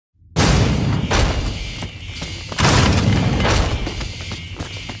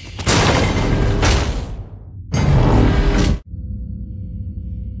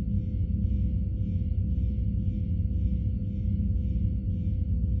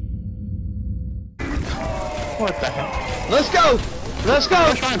What the hell? Let's go! Let's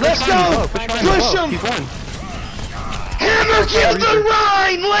go! Let's go! Push him! Hammer kill the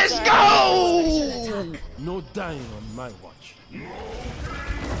Rhine! Let's go! No dying on my watch.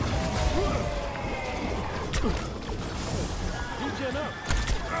 Regen up.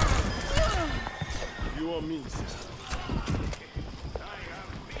 You or me, sister?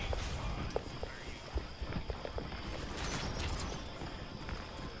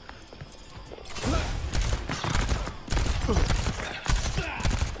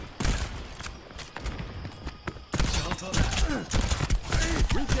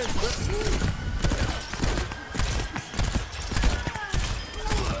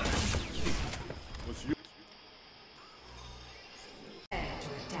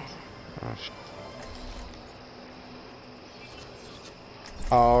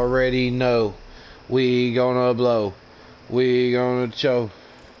 Already know we gonna blow. We gonna choke.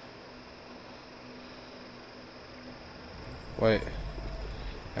 Wait.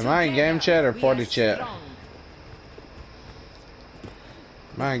 Am I in game chat or party chat? Am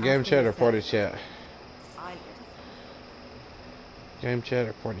I in game chat or party chat? Game chat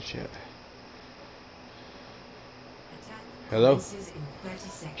or party chat? Hello?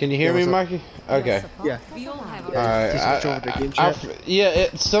 Can you hear me, Mikey? Okay. Yeah. Alright. Yeah,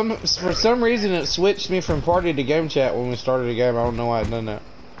 for some reason it switched me from party to game chat when we started the game. I don't know why it done that.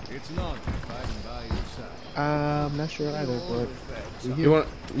 It's not fighting by your side. I'm not sure either, but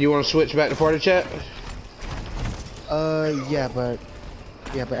you want to switch back to party chat? yeah, but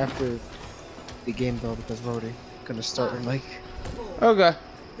after the game though, because we're already gonna start in like Okay.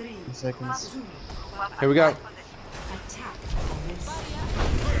 3 seconds. Here we go.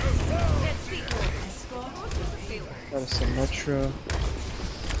 Got a Symmetra.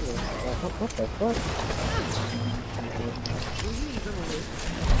 What the fuck?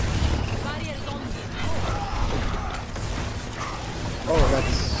 Oh,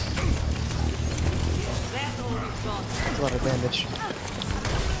 that's a lot of damage.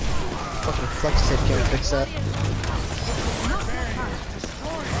 Fucking flex hit can't fix that.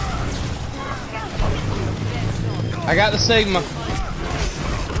 I got the Sigma.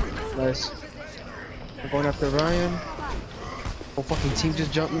 Nice. We're going after Ryan. Whole fucking team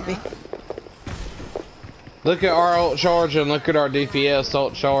just jumped at me. Look at our ult charge and look at our DPS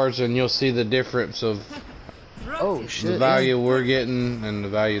ult charge, and you'll see the difference of oh shit, the value we're getting and the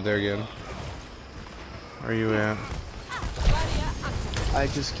value they're getting. Where you at? I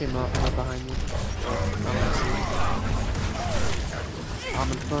just came out. I'm behind you.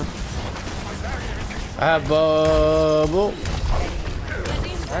 I'm in front. I have bubble.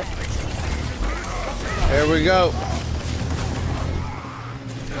 Alright. There we go.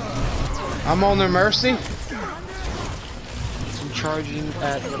 I'm on their mercy. I'm charging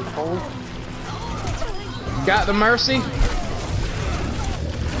at the pole. Got the mercy.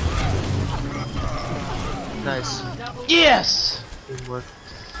 Nice. Yes. Good work.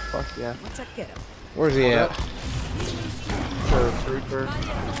 Fuck yeah. Where's he at? The Reaper.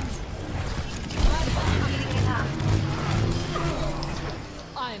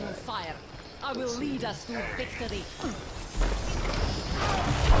 I'm on fire. I will lead us to victory.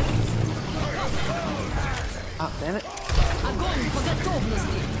 Ah, damn it. I'm going for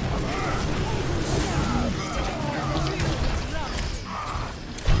готовности.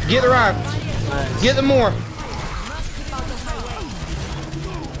 Get the ride. Nice. Get the more.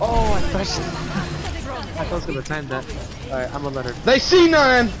 Oh, I thought I was gonna time that. Alright, I'm gonna let her. They see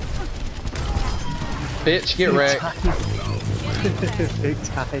none. Bitch, get wrecked. Big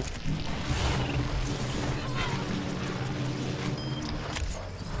time.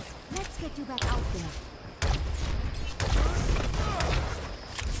 Let's get you back out there.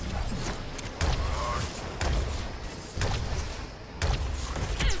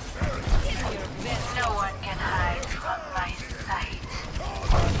 No one can hide from my sight.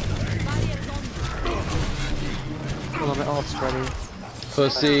 Hold on, my ult's ready.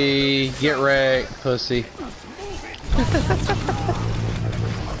 Pussy, get wrecked, pussy.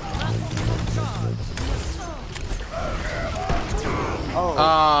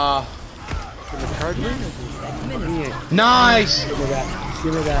 Oh. Can the card win? Nice. Give me that.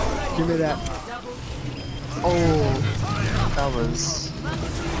 Give me that. Give me that. Oh, that was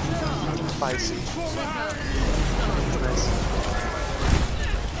spicy. Nice.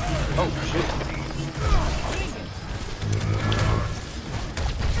 Oh shit.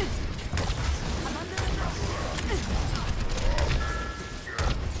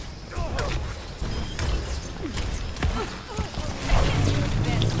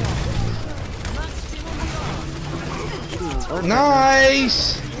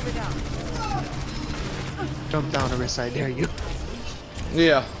 Nice. Jump down, Arissa, I dare you.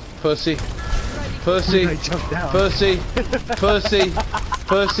 Yeah, pussy. Pussy. I jumped down. Pussy. Pussy.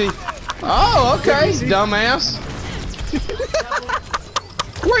 Pussy. Oh, okay, dumbass.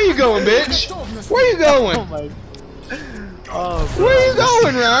 Where you going, bitch? Where you going? Oh my. Oh, bro. Where you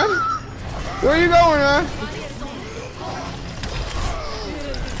going, Ryan? Where you going, Ryan?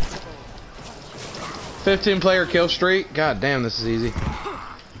 15-player kill streak. God damn, this is easy.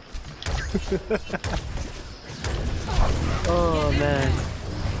 Oh man.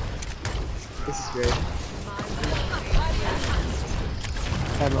 This is great.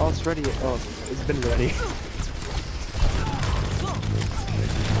 I'm almost ready. Oh, it's been ready.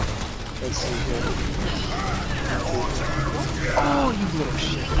 Let's see here. Oh, you little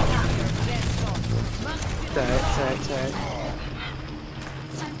shit. Tag.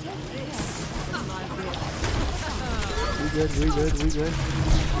 We good.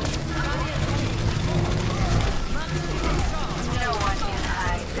 No one can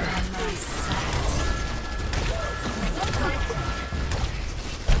hide from my sight.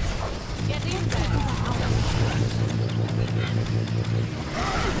 Get in there.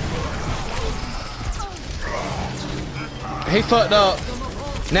 He fucked up.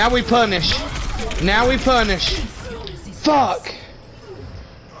 Now we punish. Fuck.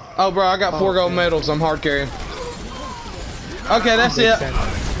 Oh, bro, I got 4 gold medals. I'm hard carrying. Okay, that's it.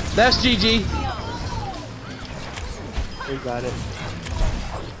 That's GG. We got it.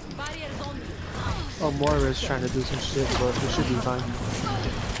 Oh, Moira's trying to do some shit, but we should be fine.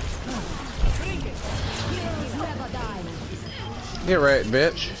 Get right,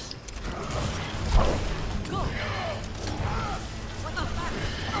 bitch.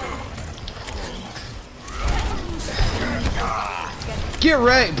 Get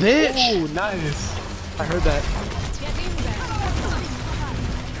right, bitch. Oh, nice. I heard that.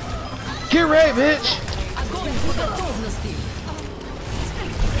 Get right, bitch.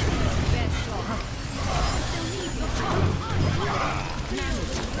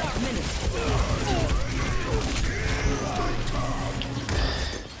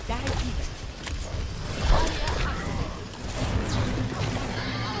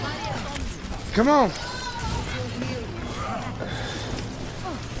 Come on.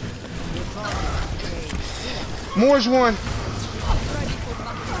 Moore's one.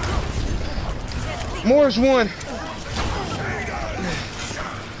 Moore's one.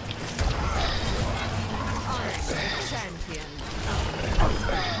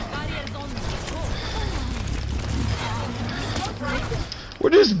 We're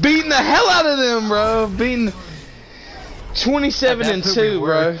just beating the hell out of them, bro. Beating 27 and 2,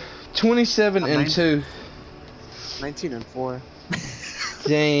 bro. 27 and 2. 19 and 4.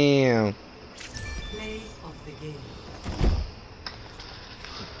 Damn. Play of the game.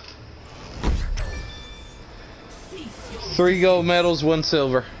 Three gold medals, 1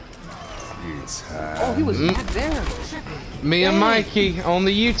 silver. Oh, he was back there. Me and Mikey on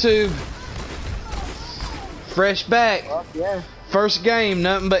the YouTube. Fresh back. Oh, yeah. First game,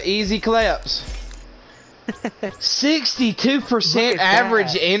 nothing but easy claps. 62%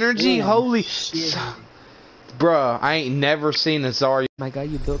 average energy. Ooh, Holy shit. Bruh, I ain't never seen a Zarya. My guy,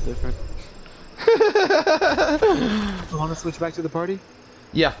 you built different. You want to switch back to the party?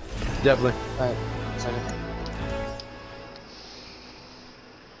 Yeah, definitely. Alright, second.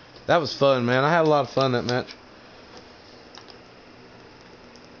 That was fun, man. I had a lot of fun that match.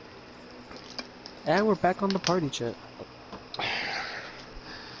 And we're back on the party chat.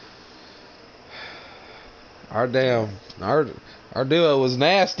 Our duo was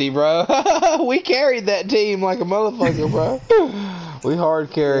nasty, bro. We carried that team like a motherfucker, bro. We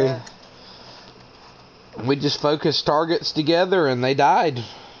hard carried. Yeah. We just focused targets together and they died.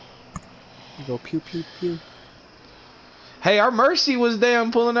 You go pew pew pew. Hey, our Mercy was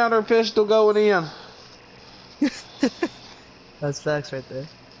down pulling out her pistol going in. That's facts right there.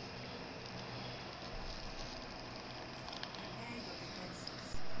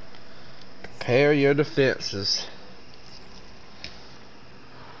 Prepare your defenses.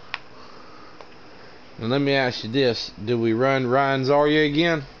 And let me ask you this. Do we run Ryan Zarya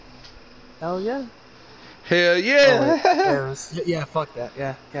again? Hell yeah. Hell yeah. Oh, yeah, fuck that.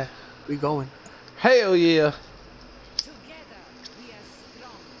 Yeah. We going. Hell yeah. Together we are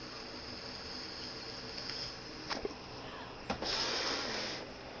strong.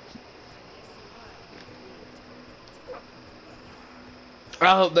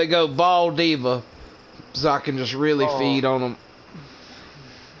 I hope they go ball diva so I can just really feed on them.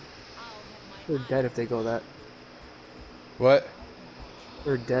 We're dead if they go that. What?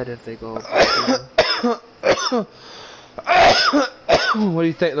 We're dead if they go. What do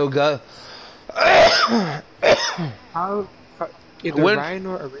you think they'll go? How? Either When- Ryan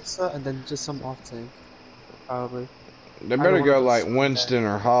or Arisa, and then just some off tank. Probably. They I better don't go wanna like go Winston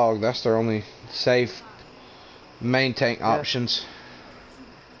or Hog. That's their only safe main tank Yeah. options.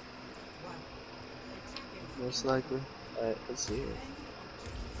 Most likely. Alright, let's see here.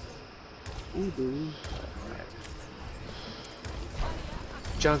 Ooh, dude.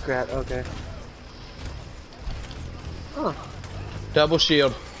 Junkrat, okay. Huh. Double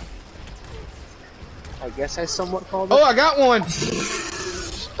shield. I guess I somewhat called it. Oh, I got one.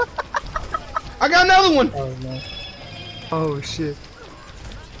 I got another one. Oh no. Oh shit.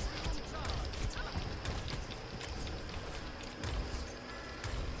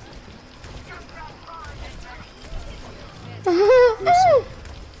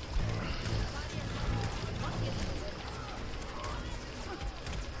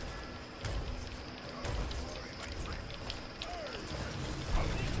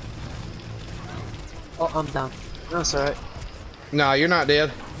 Oh, I'm down. No, it's alright. No, you're not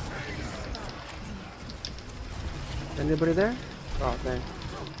dead. Anybody there? Oh, dang.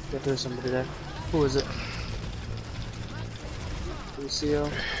 If there's somebody there. Who is it? Lucio.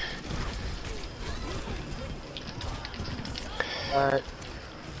 Alright.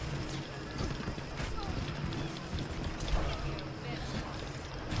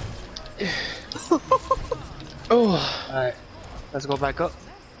 Oh, Alright. Let's go back up.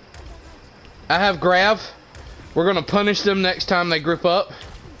 I have Grav. We're gonna punish them next time they group up.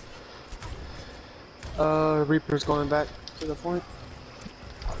 Reaper's going back to the point.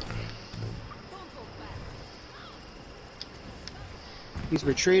 He's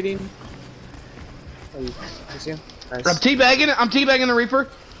retreating. Oh, you see him? Nice. I'm teabagging it. I'm teabagging the Reaper.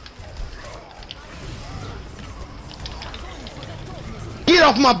 Get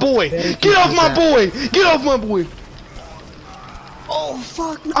off my boy! Get off my boy! Get off my boy! Oh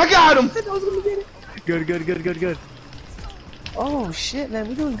fuck! No. I got him! I was gonna get it. Good, good, good, good, good. Oh shit, man,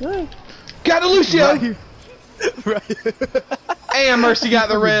 we're doing good. Got the Lucio! Right. And Mercy got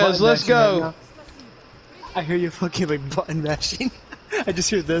the res. Button Let's mashing right go. now. I hear you fucking like button mashing. I just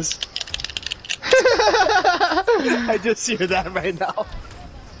hear this. I just hear that right now.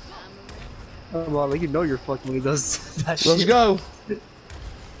 Oh, well, like you know you're fucking when he does that shit. Let's go.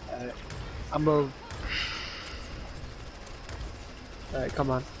 I'm a. Alright,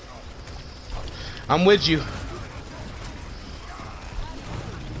 come on. I'm with you.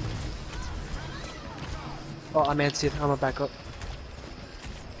 Oh, I'm antsy. I'm gonna back up.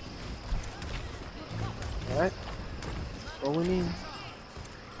 Alright. Going in.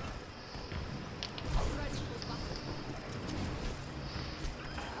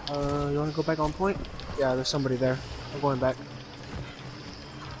 You wanna go back on point? Yeah, there's somebody there. I'm going back.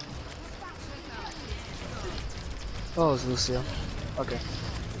 Oh, it's Lucio. Okay,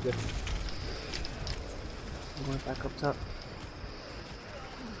 good. I'm going back up top.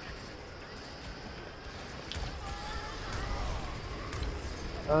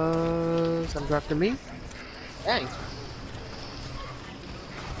 Some after me? Dang.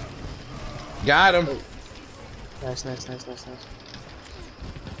 Got him. Nice, nice, nice, nice, nice.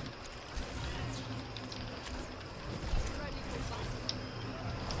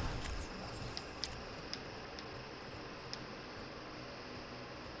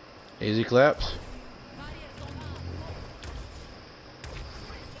 Easy claps.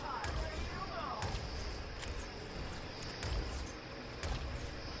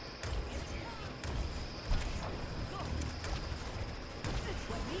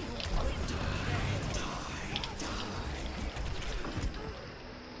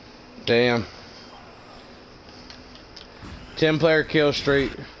 Damn. 10-player kill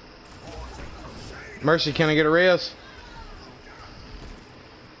streak. Mercy, can I get a res?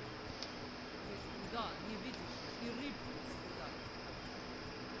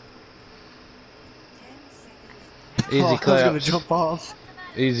 Easy Oh, I was claps. gonna jump off.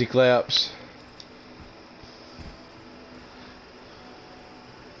 Easy claps.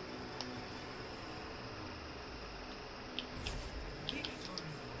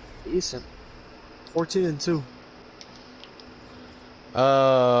 Decent. 14-2.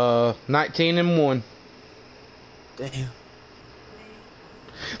 19-1. Damn.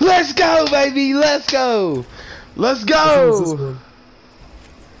 Let's go, baby. Let's go. Let's Which one was this go. one?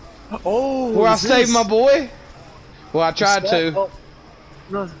 Oh, Where I what's saved this? my boy. Well, I tried to. Oh.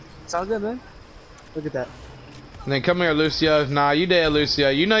 No, it's all good, man. Look at that. And then come here, Lucio. Nah, you dead, Lucio.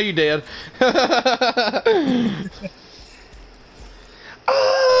 You know you dead.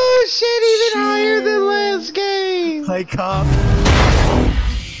 Oh, shit, even higher than last game. Play cop.